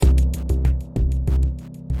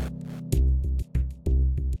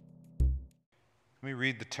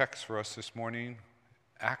read the text for us this morning,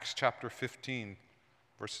 Acts chapter 15,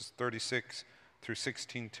 verses 36 through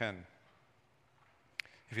 16:10.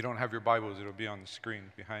 If you don't have your Bibles, it'll be on the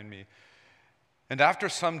screen behind me. And after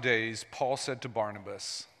some days, Paul said to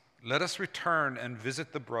Barnabas, "Let us return and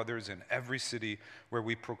visit the brothers in every city where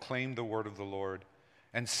we proclaim the word of the Lord,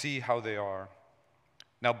 and see how they are."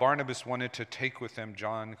 Now Barnabas wanted to take with them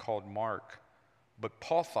John called Mark, but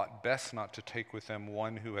Paul thought best not to take with them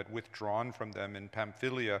one who had withdrawn from them in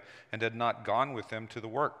Pamphylia and had not gone with them to the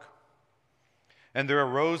work. And there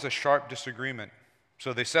arose a sharp disagreement,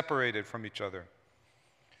 so they separated from each other.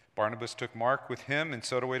 Barnabas took Mark with him and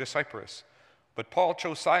sailed away to Cyprus. But Paul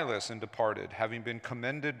chose Silas and departed, having been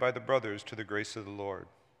commended by the brothers to the grace of the Lord.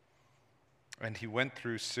 And he went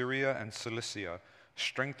through Syria and Cilicia,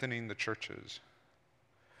 strengthening the churches.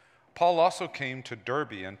 Paul also came to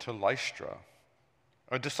Derbe and to Lystra.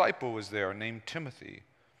 A disciple was there named Timothy,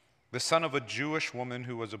 the son of a Jewish woman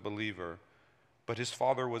who was a believer, but his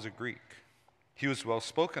father was a Greek. He was well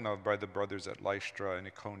spoken of by the brothers at Lystra and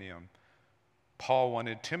Iconium. Paul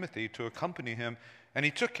wanted Timothy to accompany him, and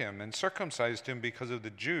he took him and circumcised him because of the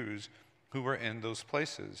Jews who were in those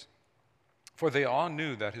places, for they all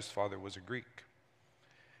knew that his father was a Greek.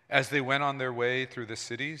 As they went on their way through the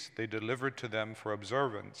cities, they delivered to them for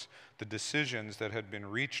observance the decisions that had been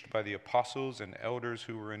reached by the apostles and elders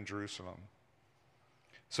who were in Jerusalem.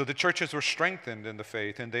 So the churches were strengthened in the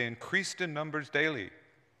faith, and they increased in numbers daily.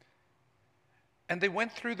 And they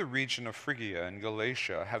went through the region of Phrygia and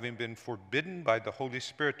Galatia, having been forbidden by the Holy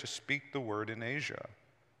Spirit to speak the word in Asia.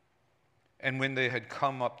 And when they had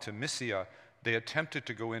come up to Mysia, they attempted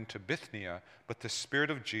to go into Bithynia, but the Spirit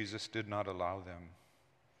of Jesus did not allow them.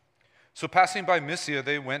 So passing by Mysia,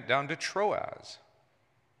 they went down to Troas.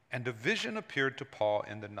 And a vision appeared to Paul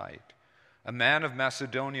in the night. A man of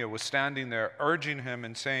Macedonia was standing there, urging him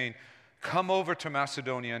and saying, "Come over to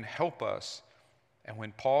Macedonia and help us." And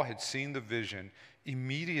when Paul had seen the vision,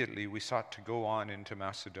 immediately we sought to go on into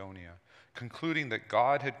Macedonia, concluding that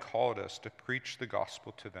God had called us to preach the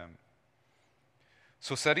gospel to them.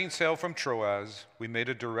 So setting sail from Troas, we made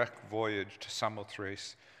a direct voyage to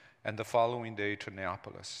Samothrace, and the following day to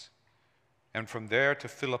Neapolis, and from there to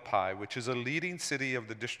Philippi, which is a leading city of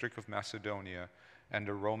the district of Macedonia and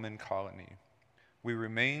a Roman colony. We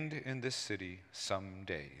remained in this city some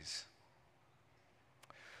days.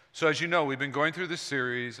 So as you know, we've been going through this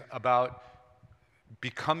series about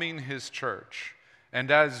becoming his church.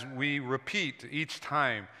 And as we repeat each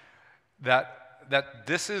time that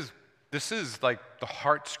this is like the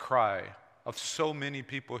heart's cry of so many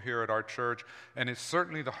people here at our church, and it's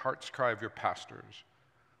certainly the heart's cry of your pastors.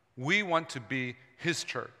 We want to be his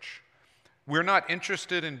church. We're not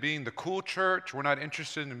interested in being the cool church. We're not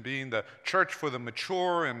interested in being the church for the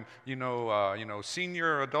mature and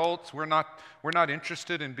senior adults. We're not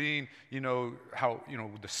interested in being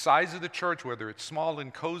the size of the church, whether it's small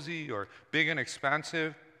and cozy or big and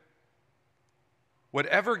expansive.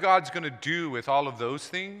 Whatever God's going to do with all of those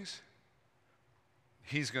things,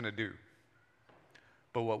 he's going to do.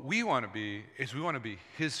 But what we want to be is we want to be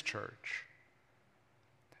his church.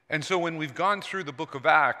 And so when we've gone through the book of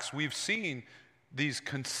Acts, we've seen these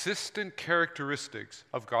consistent characteristics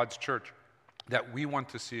of God's church that we want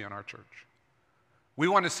to see in our church. We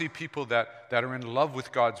want to see people that are in love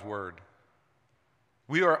with God's word.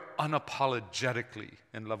 We are unapologetically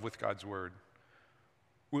in love with God's word.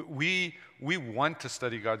 We want to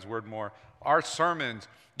study God's word more. Our sermons,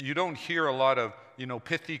 you don't hear a lot of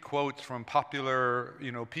pithy quotes from popular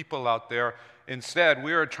people out there. Instead,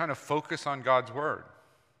 we are trying to focus on God's word.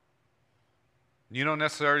 You don't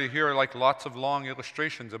necessarily hear like lots of long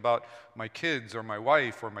illustrations about my kids or my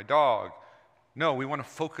wife or my dog. No, we want to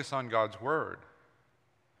focus on God's word.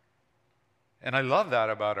 And I love that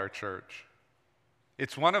about our church.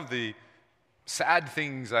 It's one of the sad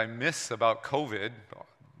things I miss about COVID.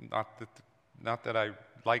 Not that I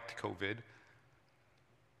liked COVID.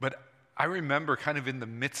 But I remember kind of in the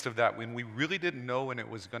midst of that, when we really didn't know when it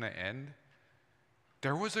was going to end,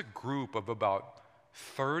 there was a group of about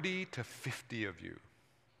 30 to 50 of you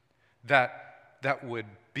that would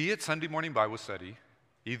be at Sunday morning Bible study,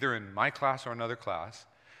 either in my class or another class.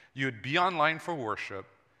 You would be online for worship.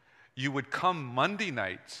 You would come Monday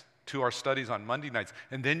nights to our studies on Monday nights,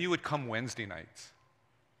 and then you would come Wednesday nights.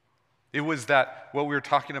 It was that, what we were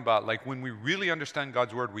talking about, like when we really understand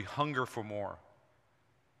God's word, we hunger for more.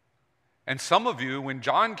 And some of you, when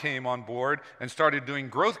John came on board and started doing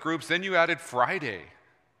growth groups, then you added Friday.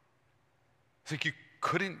 It's like you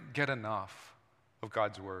couldn't get enough of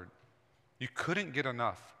God's word. You couldn't get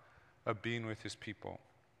enough of being with his people.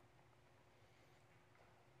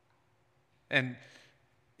 And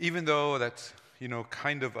even though that's,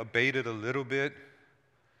 kind of abated a little bit,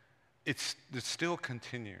 it still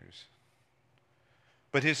continues.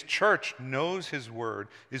 But his church knows his word,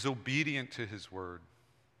 is obedient to his word.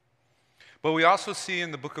 But we also see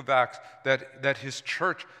in the book of Acts that his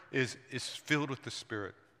church is filled with the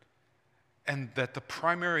Spirit. And that the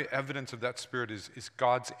primary evidence of that Spirit is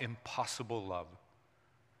God's impossible love.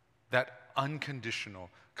 That unconditional,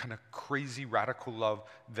 kind of crazy, radical love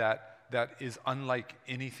that is unlike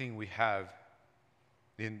anything we have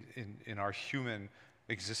in our human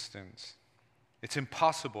existence. It's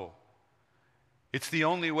impossible. It's the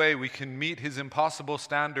only way we can meet his impossible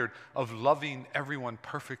standard of loving everyone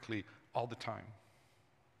perfectly all the time.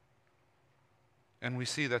 And we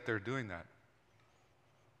see that they're doing that.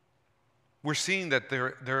 We're seeing that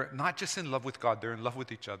they're not just in love with God, they're in love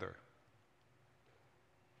with each other.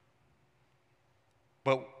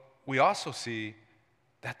 But we also see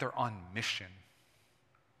that they're on mission.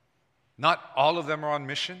 Not all of them are on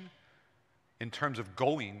mission in terms of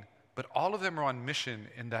going, but all of them are on mission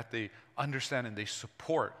in that they understand and they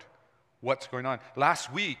support what's going on.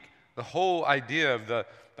 Last week, the whole idea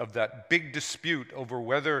of that big dispute over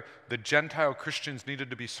whether the Gentile Christians needed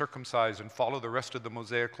to be circumcised and follow the rest of the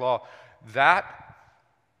Mosaic law, that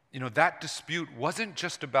dispute wasn't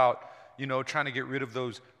just about, trying to get rid of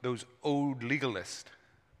those old legalists.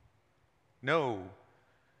 No.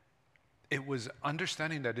 It was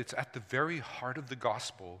understanding that it's at the very heart of the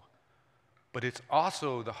gospel, but it's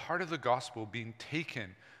also the heart of the gospel being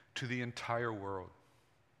taken to the entire world.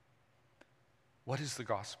 What is the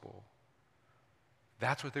gospel?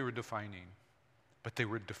 That's what they were defining. But they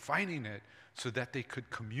were defining it so that they could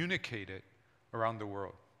communicate it around the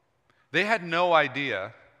world. They had no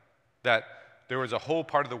idea that there was a whole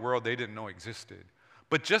part of the world they didn't know existed.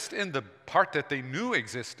 But just in the part that they knew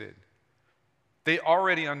existed, they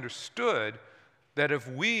already understood that if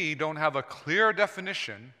we don't have a clear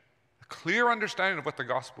definition, a clear understanding of what the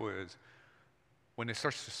gospel is, when it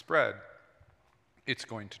starts to spread, it's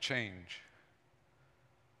going to change.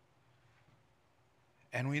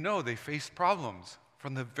 And we know they faced problems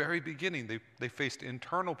from the very beginning. They faced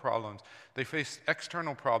internal problems. They faced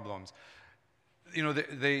external problems.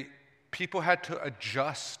 People had to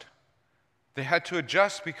adjust. They had to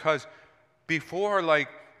adjust because before,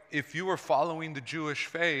 if you were following the Jewish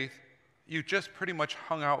faith, you just pretty much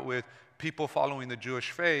hung out with people following the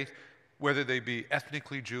Jewish faith, whether they be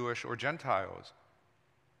ethnically Jewish or Gentiles.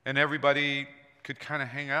 And everybody could kind of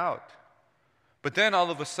hang out. But then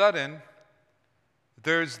all of a sudden,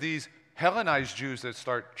 there's these Hellenized Jews that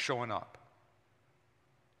start showing up.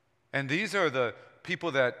 And these are the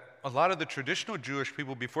people that a lot of the traditional Jewish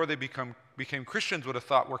people, before they became Christians, would have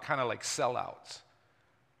thought were kind of like sellouts.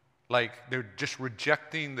 Like they're just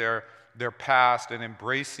rejecting their past and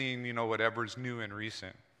embracing, whatever's new and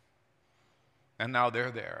recent. And now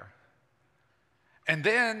they're there. And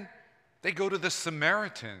then they go to the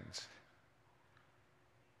Samaritans.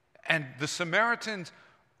 And the Samaritans,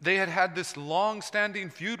 they had this long-standing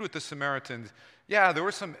feud with the Samaritans. Yeah, there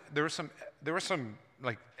were some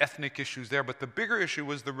like ethnic issues there, but the bigger issue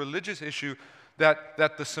was the religious issue that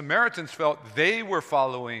the Samaritans felt they were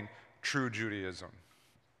following true Judaism.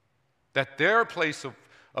 That their place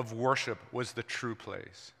of worship was the true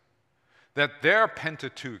place. That their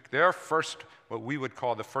Pentateuch, their first, what we would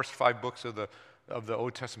call the first 5 books of the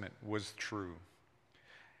Old Testament, was true.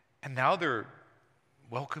 And now they're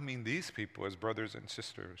welcoming these people as brothers and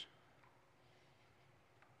sisters.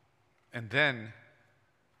 And then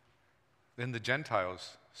the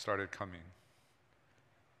Gentiles started coming.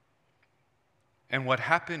 And what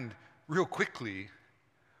happened real quickly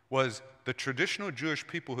was the traditional Jewish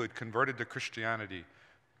people who had converted to Christianity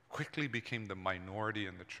quickly became the minority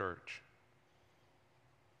in the church.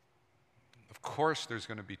 Of course there's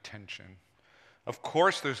going to be tension. Of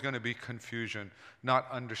course there's going to be confusion, not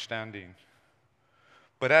understanding.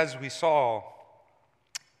 But as we saw,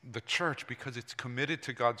 the church, because it's committed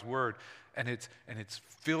to God's word and it's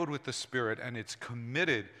filled with the Spirit and it's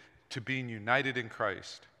committed to being united in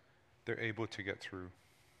Christ, they're able to get through.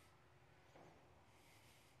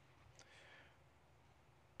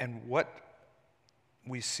 And what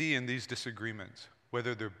we see in these disagreements,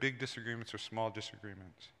 whether they're big disagreements or small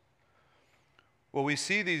disagreements, what we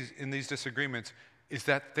see in these disagreements is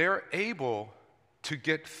that they're able to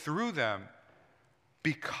get through them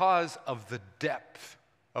because of the depth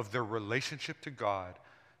of their relationship to God,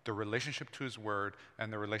 their relationship to His Word,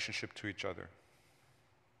 and their relationship to each other.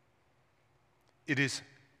 It is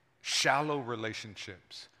shallow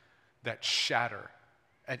relationships that shatter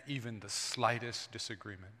at even the slightest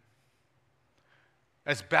disagreement.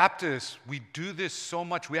 As Baptists, we do this so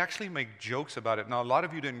much. We actually make jokes about it. Now, a lot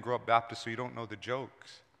of you didn't grow up Baptist, so you don't know the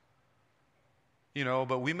jokes.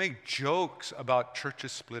 But we make jokes about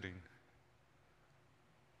churches splitting.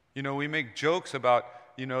 We make jokes about,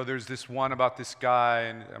 there's this one about this guy,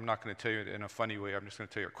 and I'm not going to tell you it in a funny way. I'm just going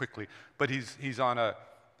to tell you it quickly. But he's on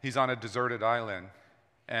a deserted island,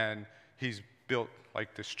 and he's built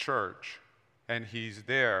like this church, and he's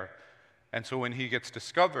there. And so when he gets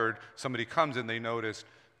discovered, somebody comes and they notice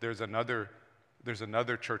there's another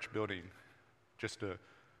church building just a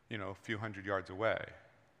few hundred yards away.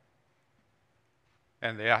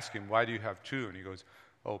 And they ask him, why do you have two? And he goes,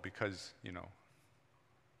 oh, because,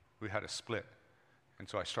 we had a split. And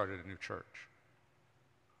so I started a new church.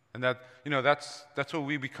 And that's what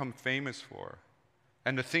we become famous for.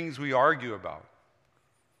 And the things we argue about,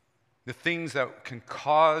 the things that can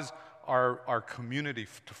cause our community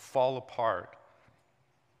to fall apart,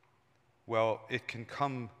 well, it can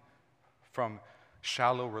come from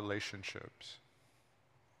shallow relationships.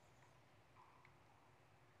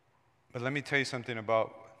 But let me tell you something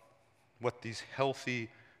about what these healthy,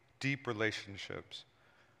 deep relationships,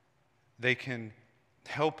 they can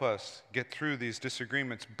help us get through these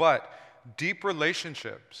disagreements. But deep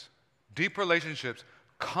relationships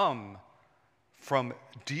come from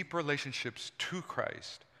deep relationships to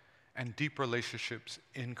Christ and deep relationships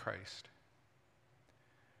in Christ.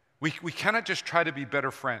 We cannot just try to be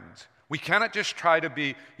better friends. We cannot just try to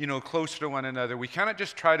be, closer to one another. We cannot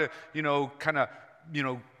just try to,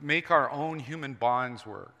 make our own human bonds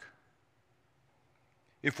work.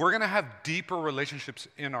 If we're going to have deeper relationships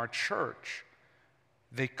in our church,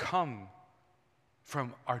 they come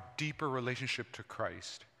from our deeper relationship to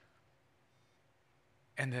Christ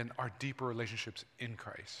and then our deeper relationships in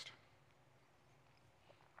Christ.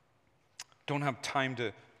 Don't have time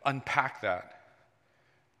to unpack that.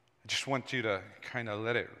 I just want you to kind of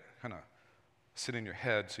let it kind of sit in your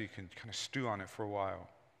head so you can kind of stew on it for a while.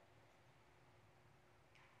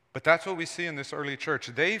 But that's what we see in this early church.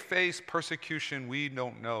 They face persecution we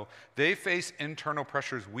don't know. They face internal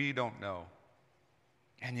pressures we don't know.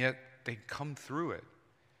 And yet they come through it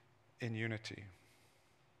in unity.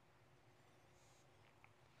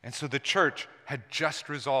 And so the church had just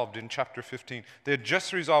resolved in chapter 15, they had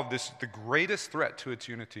just resolved the greatest threat to its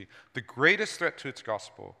unity, the greatest threat to its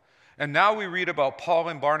gospel. And now we read about Paul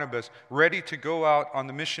and Barnabas ready to go out on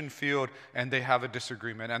the mission field, and they have a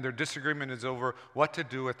disagreement. And their disagreement is over what to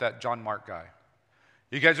do with that John Mark guy.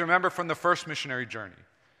 You guys remember from the first missionary journey?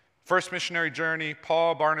 First missionary journey,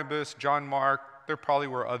 Paul, Barnabas, John Mark, there probably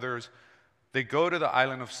were others. They go to the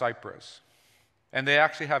island of Cyprus, and they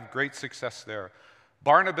actually have great success there.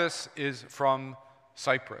 Barnabas is from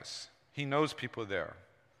Cyprus. He knows people there.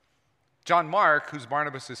 John Mark, who's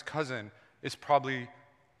Barnabas' cousin, is probably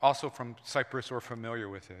also from Cyprus or familiar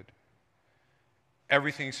with it.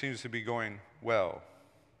 Everything seems to be going well.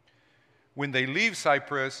 When they leave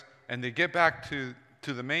Cyprus and they get back to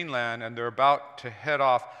the mainland and they're about to head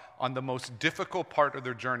off on the most difficult part of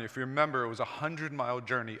their journey, if you remember, it was a 100-mile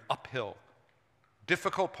journey uphill.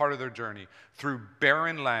 Difficult part of their journey, through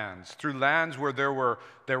barren lands, through lands where there were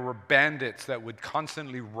bandits that would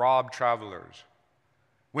constantly rob travelers.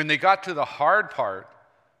 When they got to the hard part,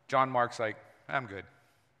 John Mark's like, I'm good.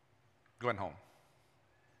 Going home.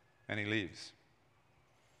 And he leaves.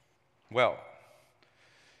 Well,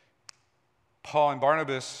 Paul and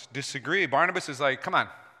Barnabas disagree. Barnabas is like, come on,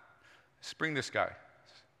 let's bring this guy.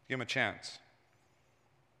 Give him a chance.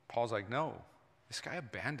 Paul's like, no, this guy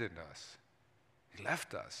abandoned us. He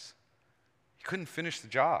left us. He couldn't finish the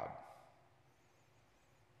job.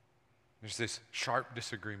 There's this sharp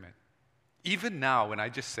disagreement. Even now, when I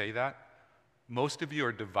just say that, most of you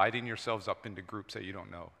are dividing yourselves up into groups that you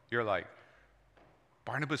don't know. You're like,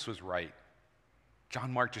 Barnabas was right.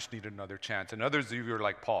 John Mark just needed another chance. And others of you are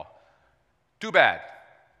like, Paul, too bad.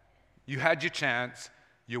 You had your chance.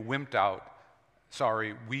 You wimped out.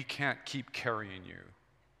 Sorry, we can't keep carrying you.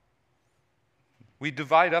 We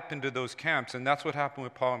divide up into those camps, and that's what happened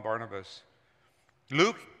with Paul and Barnabas.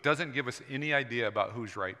 Luke doesn't give us any idea about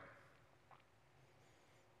who's right.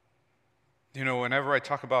 Whenever I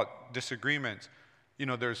talk about disagreements,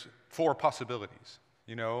 there's 4 possibilities.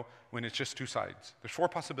 When it's just 2 sides. There's 4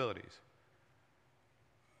 possibilities.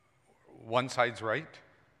 One side's right?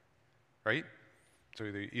 So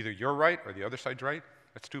either you're right or the other side's right.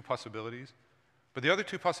 That's 2 possibilities. But the other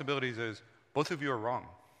 2 possibilities is both of you are wrong.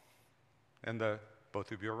 And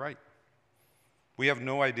both of you are right. We have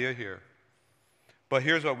no idea here. But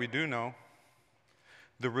here's what we do know.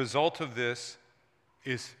 The result of this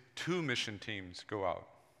is 2 mission teams go out.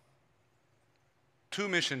 2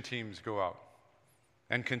 mission teams go out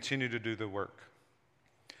and continue to do the work.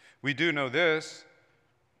 We do know this: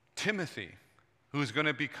 Timothy, who is going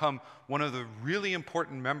to become one of the really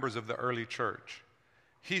important members of the early church,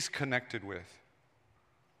 he's connected with.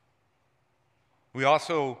 We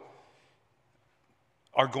also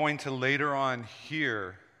are going to later on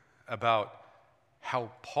hear about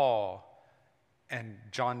how Paul and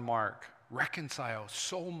John Mark reconcile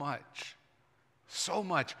so much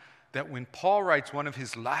that when Paul writes one of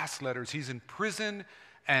his last letters, he's in prison,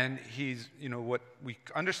 and he's, what we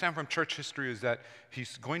understand from church history is that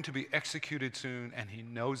he's going to be executed soon, and he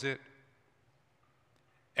knows it.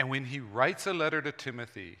 And when he writes a letter to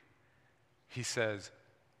Timothy, he says,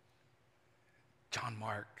 John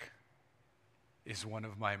Mark is one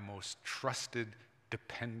of my most trusted,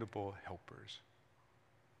 dependable helpers.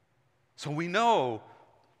 So we know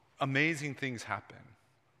amazing things happen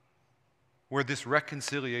where this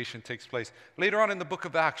reconciliation takes place. Later on in the book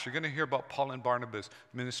of Acts, you're going to hear about Paul and Barnabas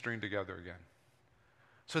ministering together again.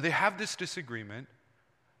 So they have this disagreement,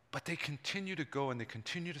 but they continue to go and they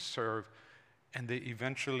continue to serve, and they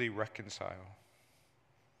eventually reconcile.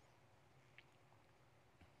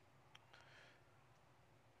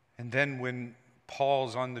 And then when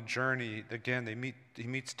Paul's on the journey, again, he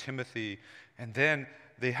meets Timothy, and then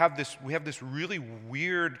we have this really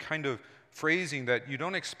weird kind of phrasing that you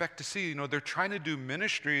don't expect to see. They're trying to do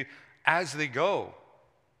ministry as they go.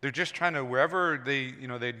 They're just trying to, wherever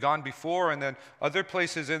they'd gone before, and then other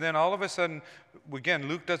places, and then all of a sudden, again,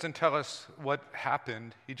 Luke doesn't tell us what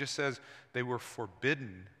happened. He just says they were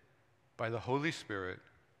forbidden by the Holy Spirit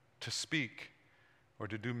to speak or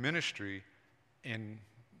to do ministry in,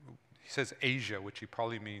 he says Asia, which he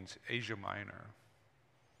probably means Asia Minor,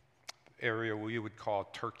 area we would call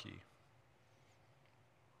Turkey.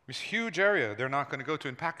 This huge area they're not going to go to.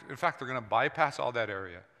 In fact, they're going to bypass all that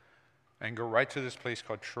area and go right to this place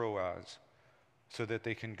called Troas so that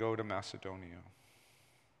they can go to Macedonia.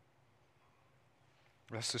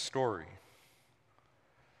 That's the story.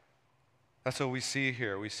 That's what we see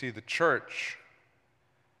here. We see the church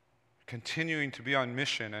continuing to be on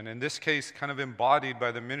mission, and in this case, kind of embodied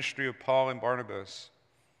by the ministry of Paul and Barnabas.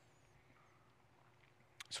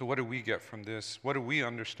 So what do we get from this? What do we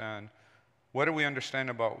understand? What do we understand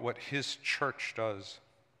about what his church does?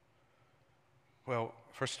 Well,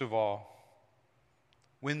 first of all,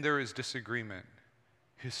 when there is disagreement,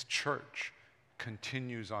 his church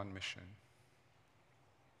continues on mission.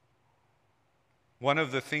 One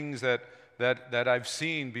of the things that I've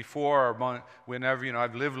seen before, whenever,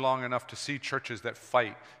 I've lived long enough to see churches that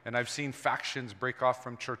fight, and I've seen factions break off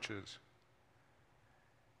from churches.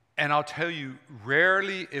 And I'll tell you,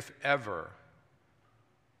 rarely, if ever,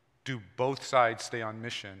 do both sides stay on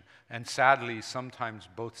mission. And sadly, sometimes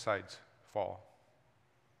both sides fall.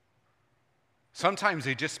 Sometimes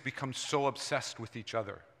they just become so obsessed with each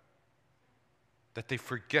other that they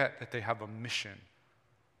forget that they have a mission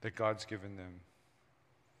that God's given them.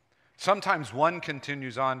 Sometimes one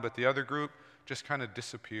continues on, but the other group just kind of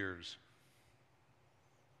disappears.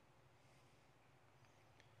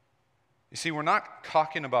 You see, we're not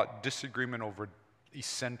talking about disagreement over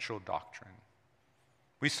essential doctrine.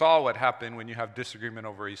 We saw what happened when you have disagreement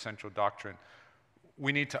over essential doctrine.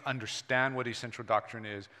 We need to understand what essential doctrine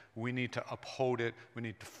is. We need to uphold it. We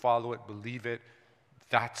need to follow it, believe it.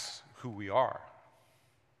 That's who we are.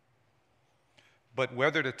 But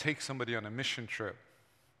whether to take somebody on a mission trip,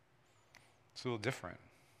 it's a little different.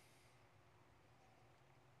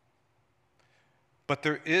 But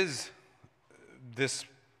there is this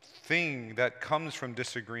thing that comes from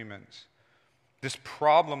disagreements, this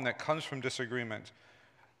problem that comes from disagreements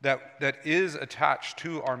that is attached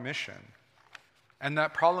to our mission. And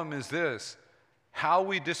that problem is this: how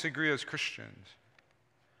we disagree as Christians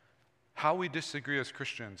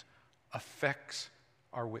affects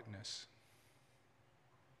our witness.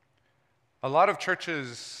 A lot of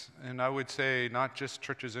churches, and I would say not just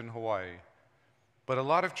churches in Hawaii, but a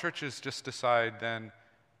lot of churches just decide then,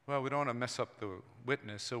 well, we don't want to mess up the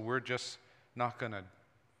witness, so we're just not going to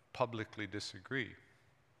publicly disagree.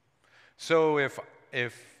 So if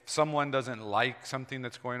someone doesn't like something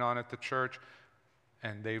that's going on at the church,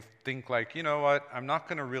 and they think like, you know what, I'm not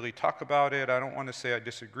going to really talk about it, I don't want to say I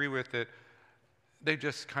disagree with it, they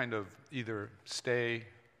just kind of either stay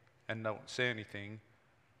and don't say anything,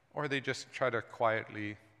 or they just try to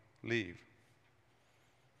quietly leave.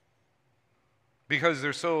 Because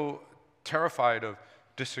they're so terrified of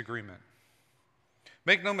disagreement.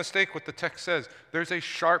 Make no mistake what the text says. There's a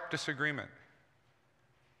sharp disagreement.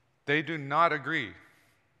 They do not agree.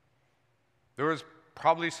 There was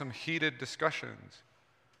probably some heated discussions,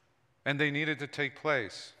 and they needed to take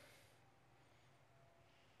place.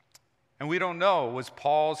 And we don't know, was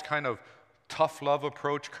Paul's kind of tough love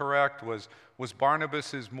approach correct? Was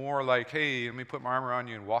Barnabas's more like, hey, let me put my arm around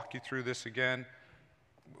you and walk you through this again?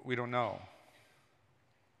 We don't know.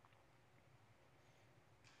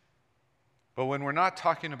 But when we're not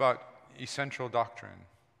talking about essential doctrine,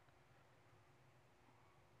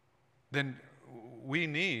 then we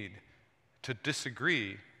need to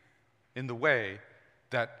disagree in the way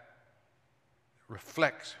that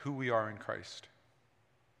reflects who we are in Christ.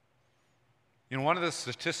 You know, one of the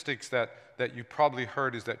statistics that you probably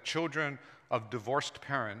heard is that children of divorced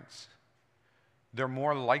parents, they're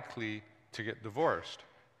more likely to get divorced.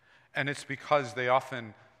 And it's because they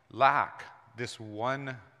often lack this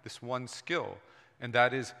one skill, and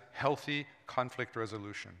that is healthy conflict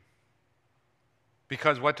resolution.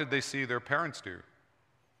 Because what did they see their parents do?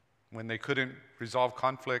 When they couldn't resolve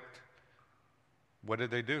conflict, what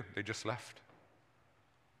did they do? They just left.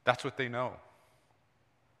 That's what they know.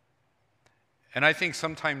 And I think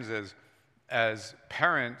sometimes as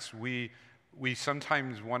parents, we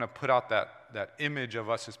sometimes want to put out that image of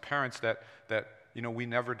us as parents that we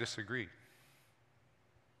never disagree.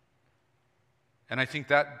 And I think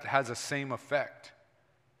that has the same effect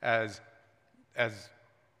as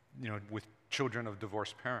with children of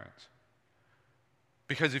divorced parents.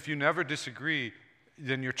 Because if you never disagree,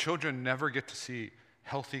 then your children never get to see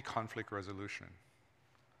healthy conflict resolution.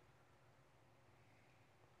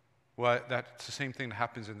 Well, that's the same thing that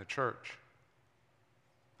happens in the church.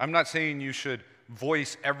 I'm not saying you should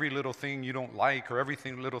voice every little thing you don't like or every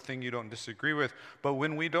little thing you don't disagree with, but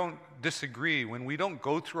when we don't disagree, when we don't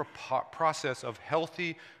go through a process of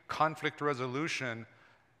healthy conflict resolution,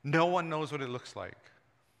 no one knows what it looks like.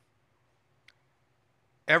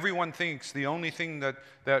 Everyone thinks the only thing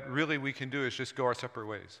that really we can do is just go our separate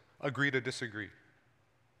ways, agree to disagree.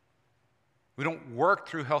 We don't work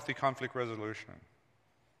through healthy conflict resolution.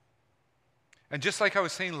 And just like I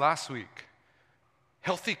was saying last week,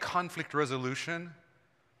 healthy conflict resolution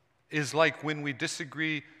is like when we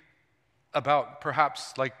disagree about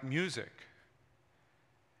perhaps like music.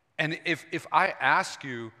 And if I ask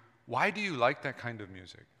you, why do you like that kind of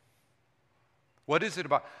music? What is it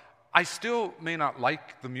about? I still may not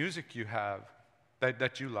like the music you have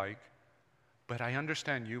that you like, but I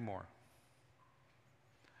understand you more.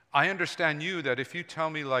 I understand you that if you tell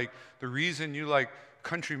me like the reason you like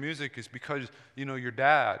country music is because, your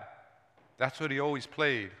dad, that's what he always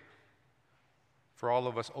played for all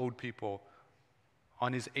of us old people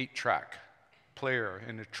on his 8-track player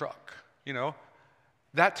in the truck,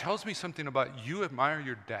 That tells me something about you admire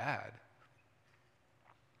your dad.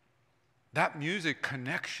 That music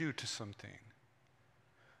connects you to something.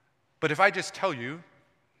 But if I just tell you,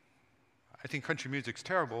 I think country music's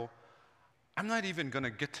terrible, I'm not even going to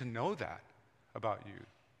get to know that about you.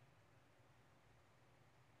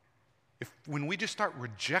 When we just start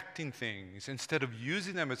rejecting things instead of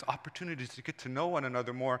using them as opportunities to get to know one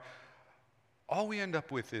another more, all we end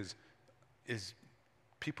up with is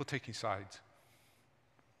people taking sides.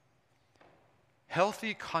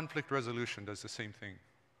 Healthy conflict resolution does the same thing.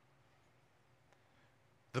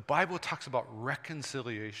 The Bible talks about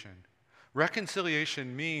reconciliation.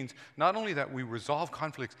 Reconciliation means not only that we resolve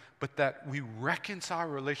conflicts, but that we reconcile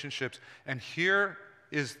relationships. And here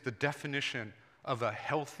is the definition of a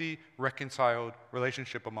healthy, reconciled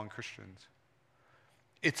relationship among Christians.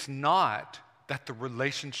 It's not that the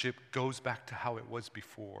relationship goes back to how it was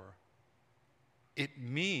before. It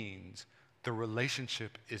means the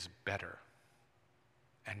relationship is better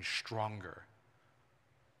and stronger.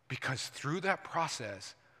 Because through that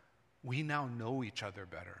process, we now know each other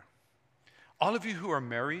better. All of you who are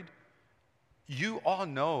married, you all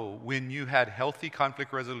know when you had healthy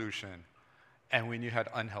conflict resolution and when you had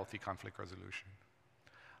unhealthy conflict resolution.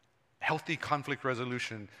 Healthy conflict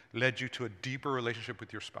resolution led you to a deeper relationship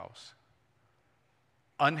with your spouse.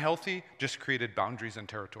 Unhealthy just created boundaries and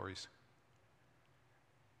territories.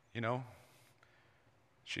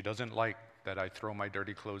 She doesn't like that I throw my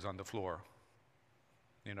dirty clothes on the floor.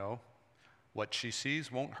 What she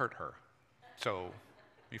sees won't hurt her. So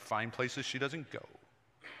we find places she doesn't go,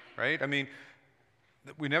 right? I mean,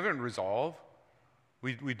 we never resolve.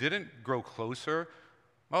 We didn't grow closer.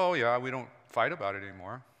 Oh yeah, we don't fight about it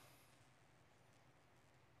anymore.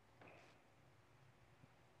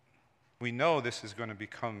 We know this is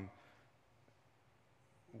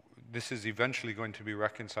eventually going to be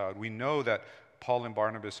reconciled. We know that Paul and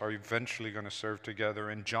Barnabas are eventually going to serve together,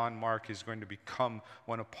 and John Mark is going to become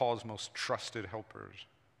one of Paul's most trusted helpers.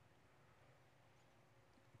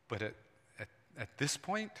 But at this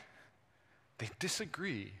point, they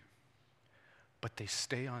disagree, but they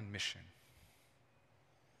stay on mission.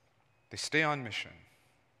 They stay on mission.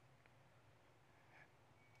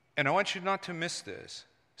 And I want you not to miss this.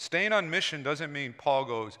 Staying on mission doesn't mean Paul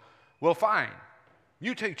goes, well, fine,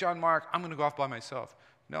 you take John Mark, I'm going to go off by myself.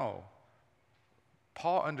 No.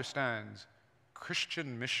 Paul understands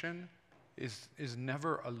Christian mission is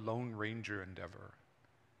never a Lone Ranger endeavor.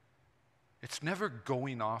 It's never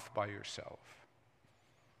going off by yourself.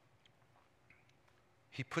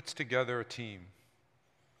 He puts together a team,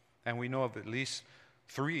 and we know of at least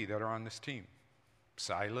 3 that are on this team.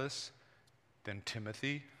 Silas, then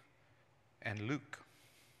Timothy, and Luke.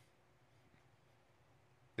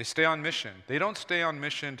 They stay on mission. They don't stay on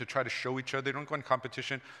mission to try to show each other. They don't go in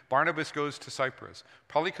competition. Barnabas goes to Cyprus.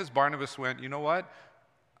 Probably because Barnabas went, you know what?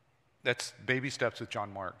 That's baby steps with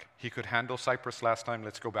John Mark. He could handle Cyprus last time.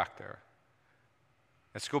 Let's go back there.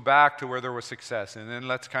 Let's go back to where there was success. And then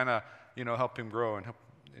let's kind of, help him grow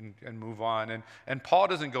and move on. And Paul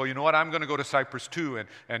doesn't go, you know what? I'm going to go to Cyprus too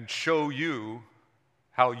and show you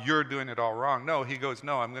how you're doing it all wrong. No, he goes,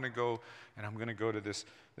 no, I'm going to go to this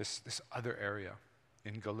other area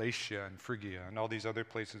in Galatia and Phrygia and all these other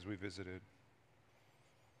places we visited.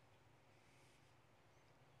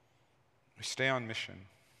 We stay on mission.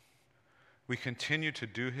 We continue to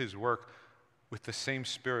do his work with the same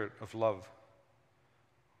spirit of love,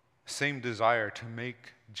 same desire to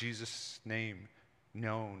make Jesus' name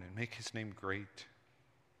known and make his name great.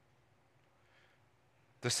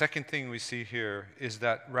 The second thing we see here is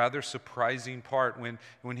that rather surprising part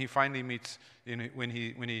when he finally meets, when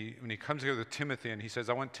he comes here with Timothy and he says,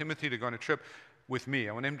 I want Timothy to go on a trip with me.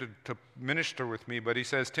 I want him to minister with me. But he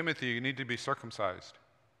says, Timothy, you need to be circumcised.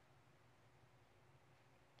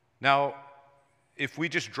 Now, if we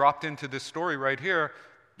just dropped into this story right here,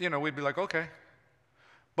 we'd be like, okay.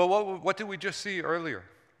 But what did we just see earlier?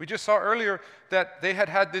 We just saw earlier that they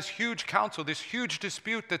had this huge council, this huge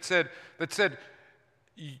dispute that said,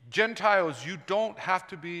 Gentiles, you don't have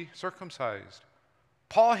to be circumcised.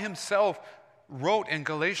 Paul himself wrote in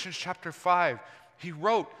Galatians chapter 5, he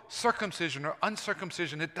wrote circumcision or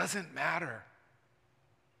uncircumcision, it doesn't matter.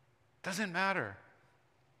 It doesn't matter.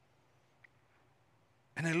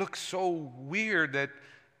 And it looks so weird that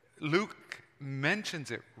Luke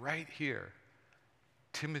mentions it right here.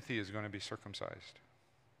 Timothy is going to be circumcised.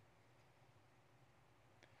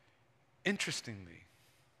 Interestingly,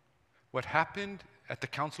 what happened at the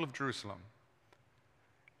Council of Jerusalem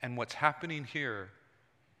and what's happening here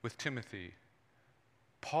with Timothy,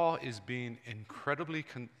 Paul is being incredibly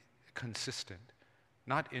consistent,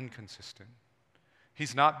 not inconsistent.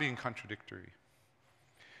 He's not being contradictory.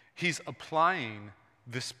 He's applying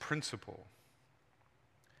this principle.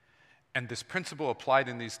 And this principle applied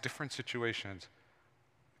in these different situations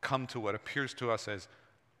come to what appears to us as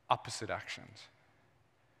opposite actions.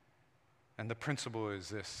 And the principle is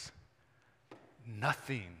this: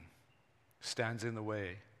 nothing stands in the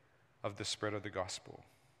way of the spread of the gospel.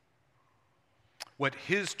 What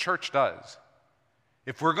his church does,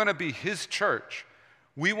 if we're going to be his church,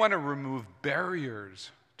 we want to remove barriers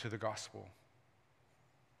to the gospel.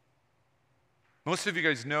 Most of you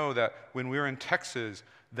guys know that when we were in Texas,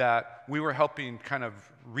 that we were helping kind of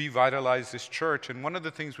revitalize this church, and one of the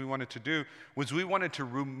things we wanted to do was we wanted to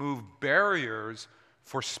remove barriers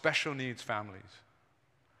for special needs families.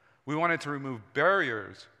 We wanted to remove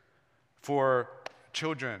barriers for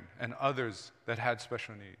children and others that had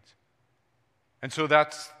special needs. And so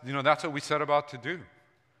that's what we set about to do,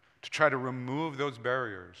 to try to remove those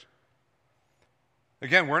barriers.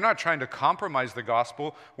 Again, we're not trying to compromise the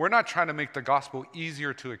gospel. We're not trying to make the gospel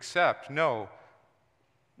easier to accept. No,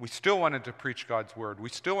 we still wanted to preach God's word. We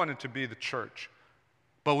still wanted to be the church.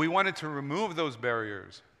 But we wanted to remove those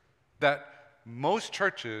barriers that most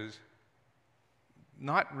churches,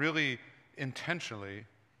 not really intentionally,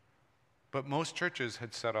 but most churches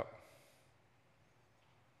had set up.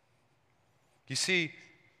 You see,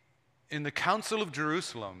 in the Council of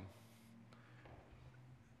Jerusalem,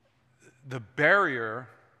 the barrier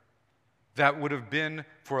that would have been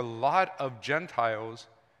for a lot of Gentiles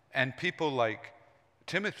and people like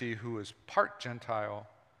Timothy, who was part Gentile,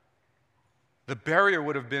 the barrier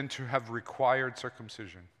would have been to have required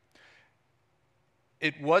circumcision.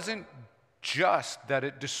 It wasn't just that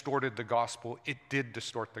it distorted the gospel, it did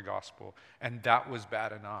distort the gospel, and that was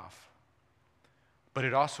bad enough. But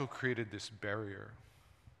it also created this barrier,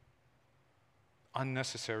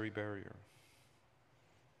 unnecessary barrier.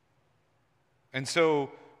 And so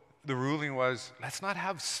the ruling was, let's not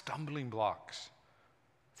have stumbling blocks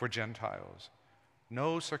for Gentiles.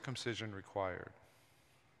 No circumcision required.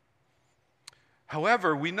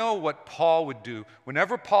 However, we know what Paul would do.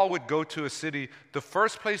 Whenever Paul would go to a city, the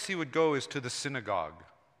first place he would go is to the synagogue.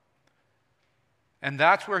 And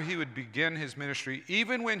that's where he would begin his ministry.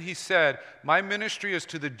 Even when he said, my ministry is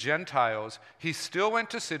to the Gentiles, he still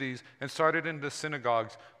went to cities and started in the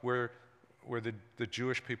synagogues where the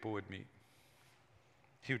Jewish people would meet.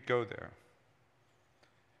 He would go there.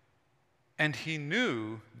 And he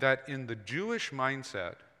knew that in the Jewish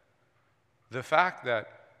mindset, the fact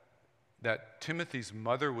that Timothy's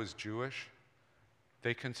mother was Jewish,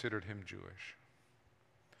 they considered him Jewish.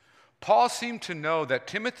 Paul seemed to know that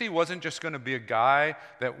Timothy wasn't just going to be a guy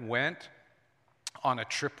that went on a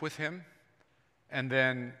trip with him and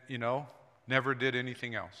then, never did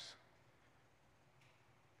anything else.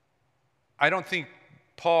 I don't think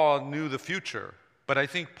Paul knew the future, but I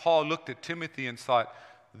think Paul looked at Timothy and thought,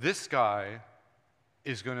 this guy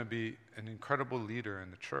is going to be an incredible leader in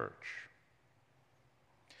the church.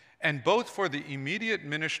 And both for the immediate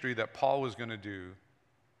ministry that Paul was going to do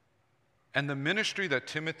and the ministry that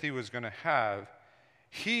Timothy was going to have,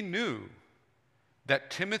 he knew that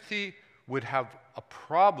Timothy would have a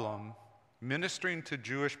problem ministering to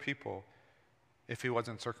Jewish people if he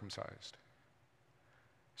wasn't circumcised.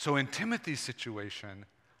 So in Timothy's situation,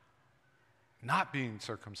 not being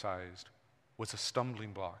circumcised was a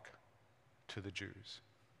stumbling block to the Jews.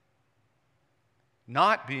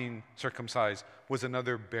 Not being circumcised was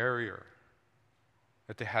another barrier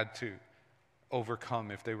that they had to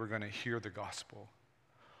overcome if they were going to hear the gospel.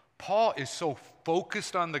 Paul is so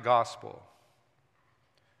focused on the gospel,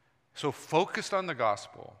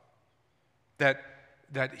 that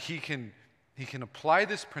he can apply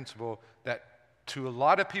this principle that to a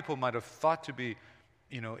lot of people might have thought to be,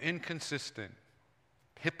 inconsistent,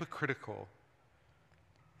 hypocritical.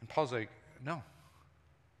 And Paul's like, no,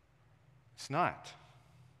 it's not.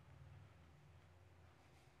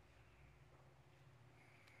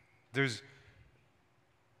 There's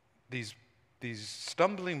these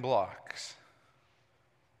stumbling blocks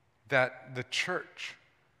that the church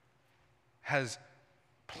has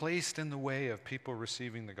placed in the way of people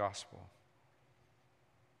receiving the gospel.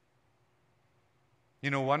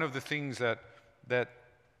 One of the things that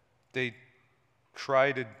they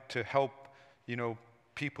try to help,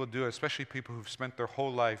 people do, especially people who've spent their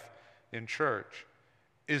whole life in church,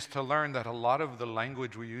 is to learn that a lot of the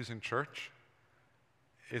language we use in church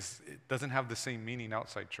it doesn't have the same meaning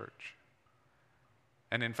outside church.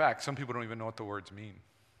 And in fact, some people don't even know what the words mean.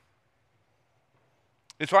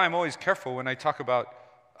 It's why I'm always careful when I talk about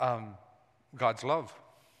God's love.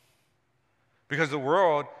 Because the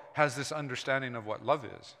world has this understanding of what love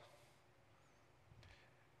is.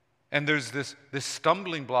 And there's this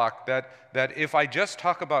stumbling block that if I just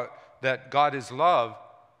talk about that God is love,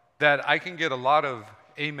 that I can get a lot of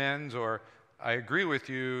amens or I agree with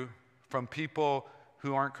you from people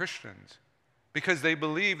who aren't Christians. Because they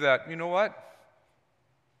believe that, you know what?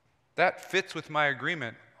 That fits with my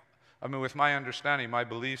agreement. With my understanding, my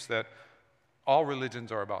beliefs that all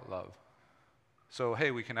religions are about love. So, hey,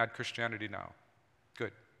 we can add Christianity now.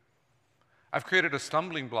 Good. I've created a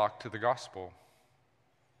stumbling block to the gospel.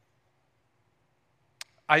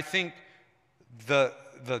 I think the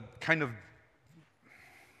kind of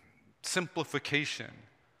simplification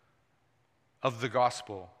of the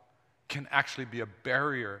gospel can actually be a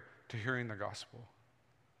barrier to hearing the gospel.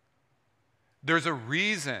 There's a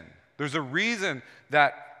reason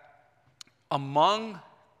that among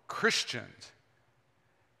Christians,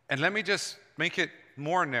 and let me just make it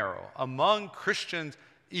more narrow, among Christians,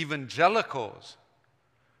 evangelicals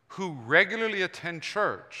who regularly attend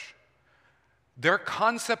church, their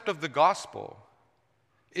concept of the gospel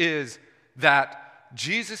is that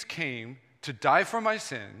Jesus came to die for my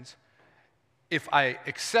sins. If I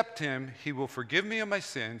accept him, he will forgive me of my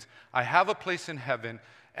sins. I have a place in heaven,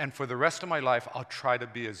 and for the rest of my life, I'll try to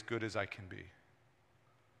be as good as I can be.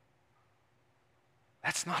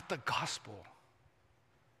 That's not the gospel.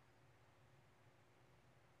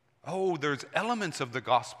 Oh, there's elements of the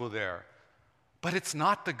gospel there, but it's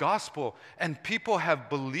not the gospel. And people have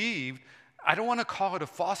believed, I don't want to call it a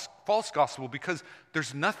false gospel because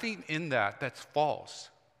there's nothing in that that's false.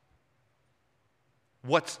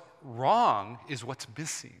 What's wrong is what's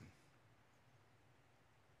missing.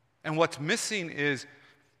 And what's missing is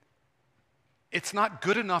it's not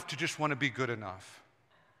good enough to just want to be good enough.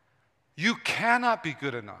 You cannot be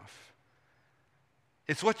good enough.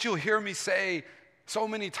 It's what you'll hear me say so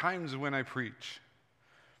many times when I preach.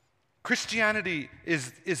 Christianity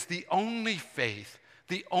is the only faith,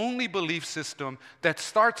 the only belief system that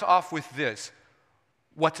starts off with this: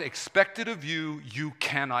 what's expected of you, you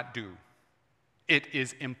cannot do. It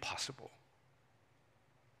is impossible.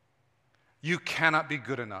 You cannot be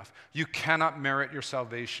good enough. You cannot merit your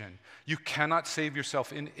salvation. You cannot save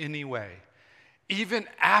yourself in any way. even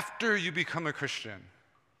after you become a Christian,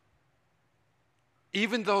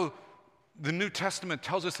 even though the New Testament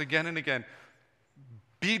tells us again and again,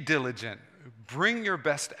 be diligent, bring your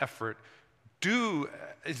best effort, do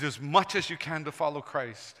as much as you can to follow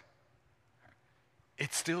Christ,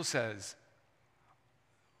 it still says,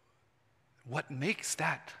 what makes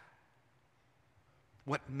that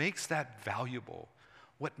valuable,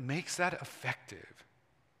 what makes that effective,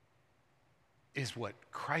 is what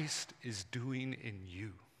Christ is doing in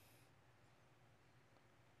you.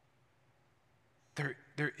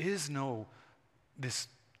 There is no this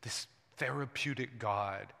therapeutic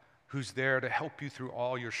God who's there to help you through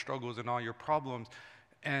all your struggles and all your problems,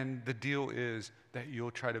 and the deal is that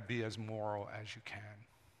you'll try to be as moral as you can.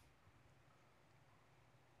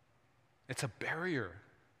 It's a barrier.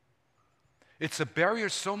 It's a barrier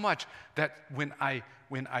so much that when I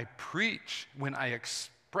preach, when I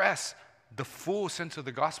express the full sense of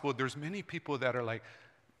the gospel, there's many people that are like,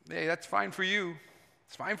 hey, that's fine for you.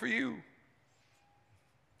 It's fine for you.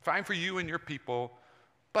 Fine for you and your people.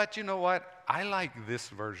 But you know what? I like this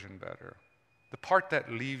version better. The part that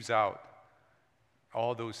leaves out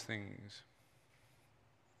all those things.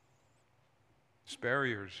 It's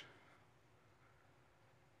barriers.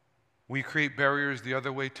 We create barriers the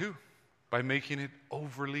other way too, by making it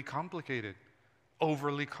overly complicated,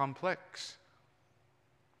 overly complex.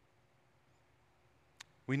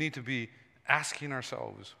 We need to be asking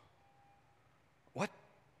ourselves, what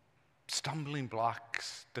stumbling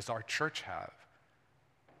blocks does our church have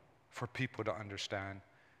for people to understand?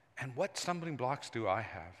 And what stumbling blocks do I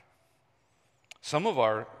have? Some of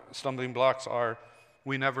our stumbling blocks are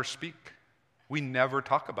we never speak. We never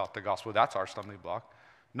talk about the gospel. That's our stumbling block.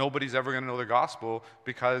 Nobody's ever going to know the gospel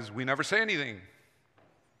because we never say anything.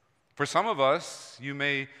 For some of us, you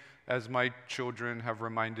may, as my children have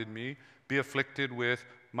reminded me, be afflicted with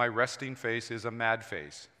my resting face is a mad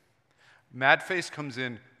face. Mad face comes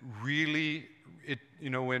in really,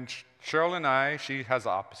 when Cheryl and I, she has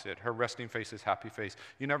the opposite. Her resting face is happy face.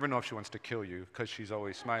 You never know if she wants to kill you because she's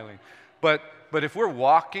always smiling. But if we're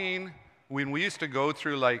walking, when we used to go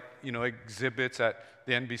through exhibits at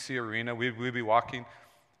the NBC Arena, we'd be walking,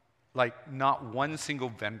 not one single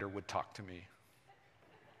vendor would talk to me.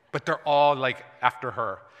 But they're all after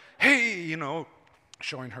her. Hey,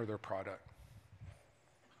 showing her their product.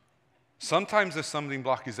 Sometimes the stumbling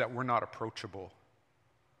block is that we're not approachable.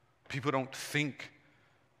 People don't think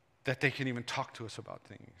that they can even talk to us about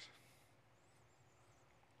things.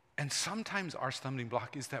 And sometimes our stumbling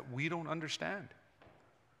block is that we don't understand.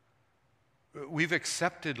 We've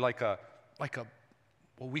accepted what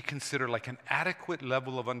we consider an adequate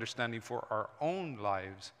level of understanding for our own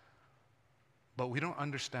lives, but we don't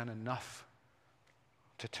understand enough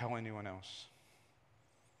to tell anyone else.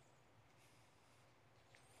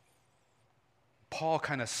 Paul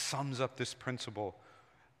kind of sums up this principle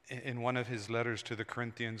in one of his letters to the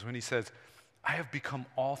Corinthians when he says, I have become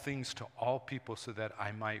all things to all people so that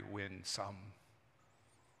I might win some.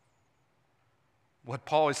 What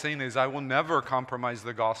Paul is saying is, I will never compromise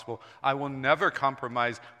the gospel. I will never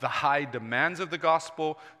compromise the high demands of the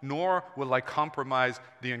gospel, nor will I compromise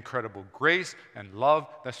the incredible grace and love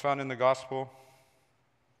that's found in the gospel.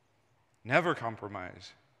 Never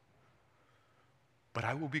compromise. But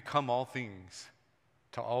I will become all things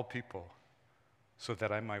to all people so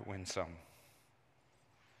that I might win some.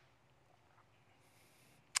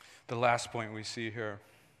 The last point we see here,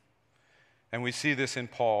 and we see this in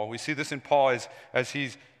Paul. We see this in Paul as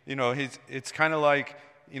he's, it's kind of like,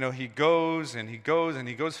 he goes and he goes and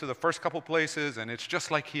he goes to the first couple places, and it's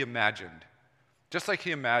just like he imagined. Just like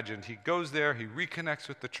he imagined. He goes there, he reconnects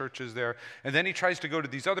with the churches there, and then he tries to go to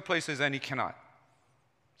these other places and he cannot.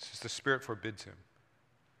 It's just the Spirit forbids him.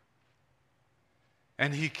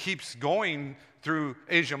 And he keeps going through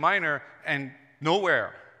Asia Minor, and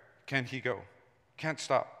nowhere can he go. Can't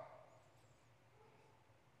stop.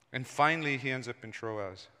 And finally, he ends up in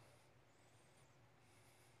Troas.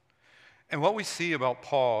 And what we see about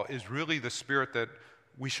Paul is really the spirit that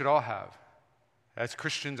we should all have as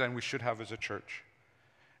Christians, and we should have as a church.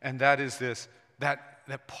 And that is this, that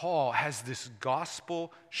Paul has this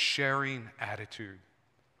gospel-sharing attitude.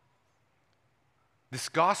 This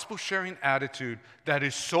gospel-sharing attitude that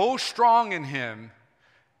is so strong in him,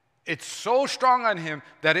 it's so strong on him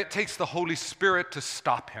that it takes the Holy Spirit to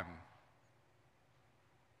stop him.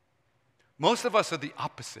 Most of us are the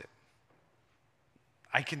opposite.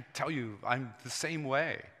 I can tell you, I'm the same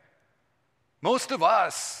way. Most of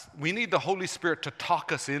us, we need the Holy Spirit to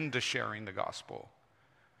talk us into sharing the gospel,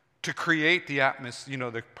 to create the atmosphere,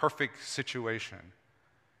 the perfect situation.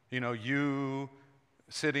 You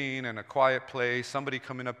sitting in a quiet place, somebody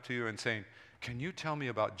coming up to you and saying, can you tell me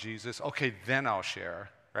about Jesus? Okay, then I'll share,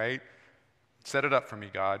 right? Set it up for me,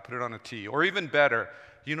 God. Put it on a tee. Or even better,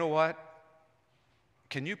 you know what?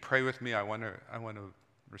 Can you pray with me? I want to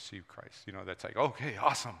receive Christ. That's like, okay,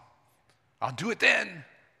 awesome. I'll do it then.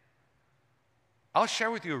 I'll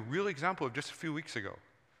share with you a real example of just a few weeks ago.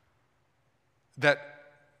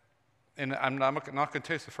 And I'm not going to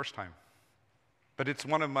tell you it's the first time, but it's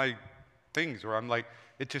one of my things where I'm like,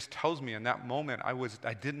 it just tells me in that moment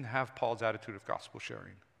I didn't have Paul's attitude of gospel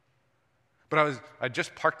sharing. But I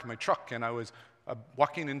just parked my truck and I was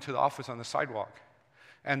walking into the office on the sidewalk.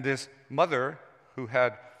 And this mother who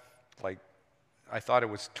had I thought it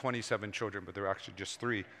was 27 children, but there were actually just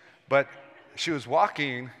 3. But she was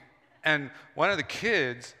walking and one of the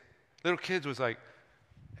little kids was like,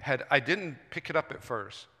 I didn't pick it up at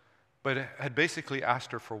first, but had basically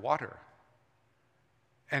asked her for water.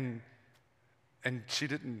 And she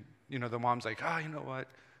didn't, the mom's like, you know what,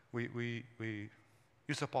 we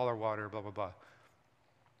used up all our water, blah, blah, blah.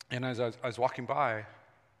 And as I was walking by,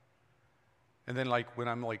 and then when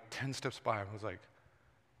I'm 10 steps by, I was like,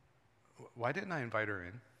 why didn't I invite her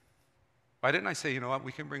in? Why didn't I say, you know what,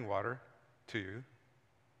 we can bring water to you?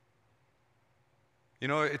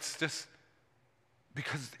 It's just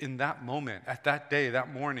because in that moment, at that day,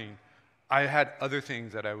 that morning, I had other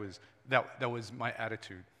things that was my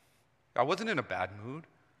attitude. I wasn't in a bad mood.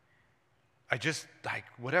 I just,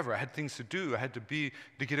 whatever, I had things to do. I had to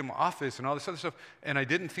get in my office and all this other stuff. And I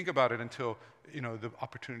didn't think about it until, the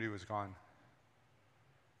opportunity was gone.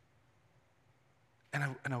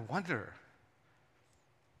 And I wonder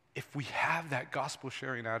if we have that gospel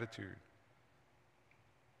sharing attitude,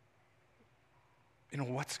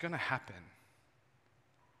 what's going to happen?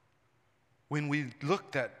 When we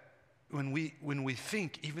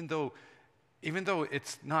think, even though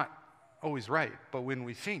it's not always right, but when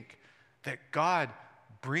we think that God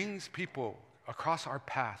brings people across our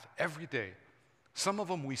path every day, some of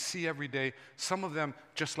them we see every day, some of them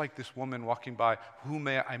just like this woman walking by, who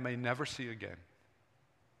I may never see again.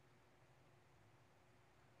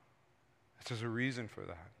 There's a reason for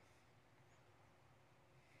that.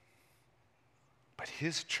 But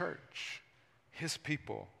his church, his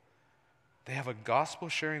people, they have a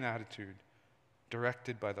gospel-sharing attitude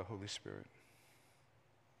directed by the Holy Spirit.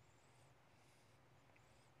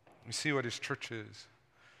 We see what his church is.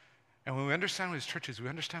 And when we understand what his church is, we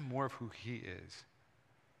understand more of who he is.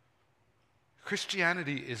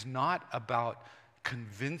 Christianity is not about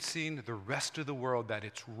convincing the rest of the world that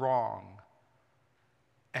it's wrong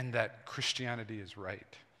and that Christianity is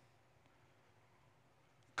right.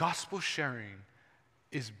 Gospel sharing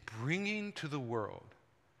is bringing to the world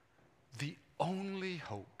the only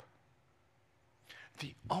hope,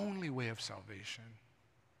 the only way of salvation.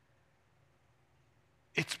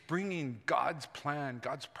 It's bringing God's plan,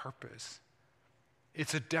 God's purpose.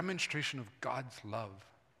 It's a demonstration of God's love.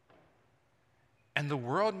 And the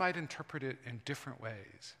world might interpret it in different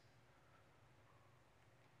ways.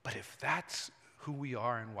 But if that's who we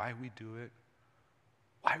are and why we do it,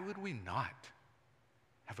 why would we not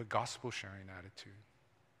have a gospel-sharing attitude?